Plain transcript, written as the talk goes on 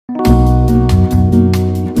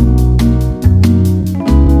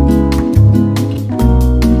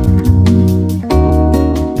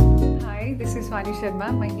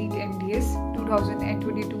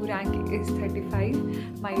is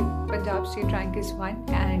 35, my Punjab State rank is 1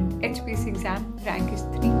 and HPSC exam rank is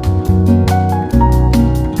 3.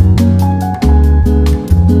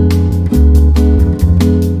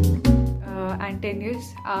 And 10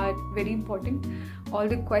 years are very important. All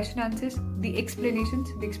the question answers, the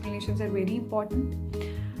explanations are very important,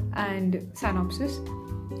 and synopsis.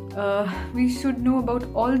 We should know about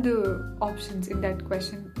all the options in that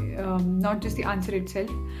question, not just the answer itself.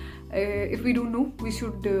 If we don't know, we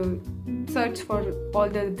should search for all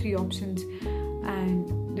the 3 options.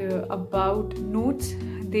 And about notes,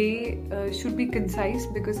 they should be concise,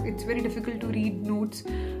 because it's very difficult to read notes,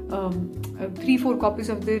 3-4 copies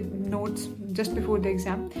of the notes just before the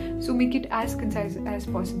exam. So make it as concise as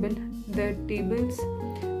possible. The tables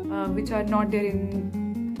which are not there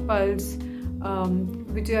in Pulse,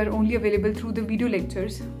 which are only available through the video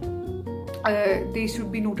lectures, they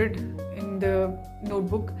should be noted in the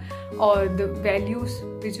notebook, or the values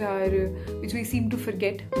which we seem to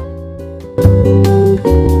forget.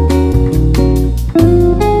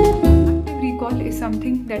 Active recall is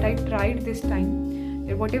something that I tried this time.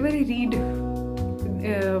 Whatever I read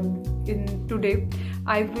in today,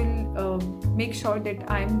 I will make sure that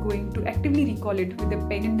I am going to actively recall it with the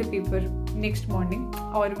pen and the paper next morning,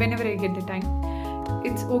 or whenever I get the time.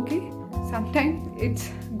 It's okay. Sometimes it's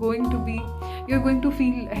going to be, you're going to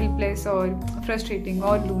feel helpless or frustrating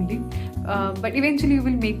or lonely, but eventually you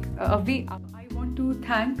will make a way up. I want to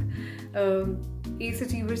thank Ace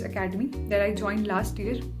Achievers Academy that I joined last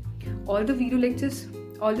year. All the video lectures,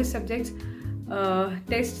 all the subjects,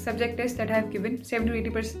 subject tests that I have given, 70 to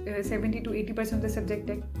 80% of the subject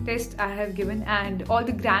tests I have given, and all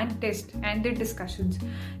the grand tests and their discussions,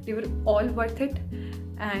 they were all worth it.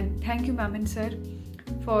 And thank you, ma'am and sir,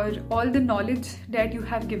 for all the knowledge that you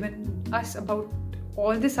have given us about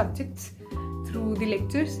all the subjects through the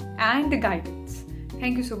lectures and the guidance.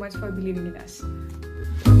 Thank you so much for believing in us.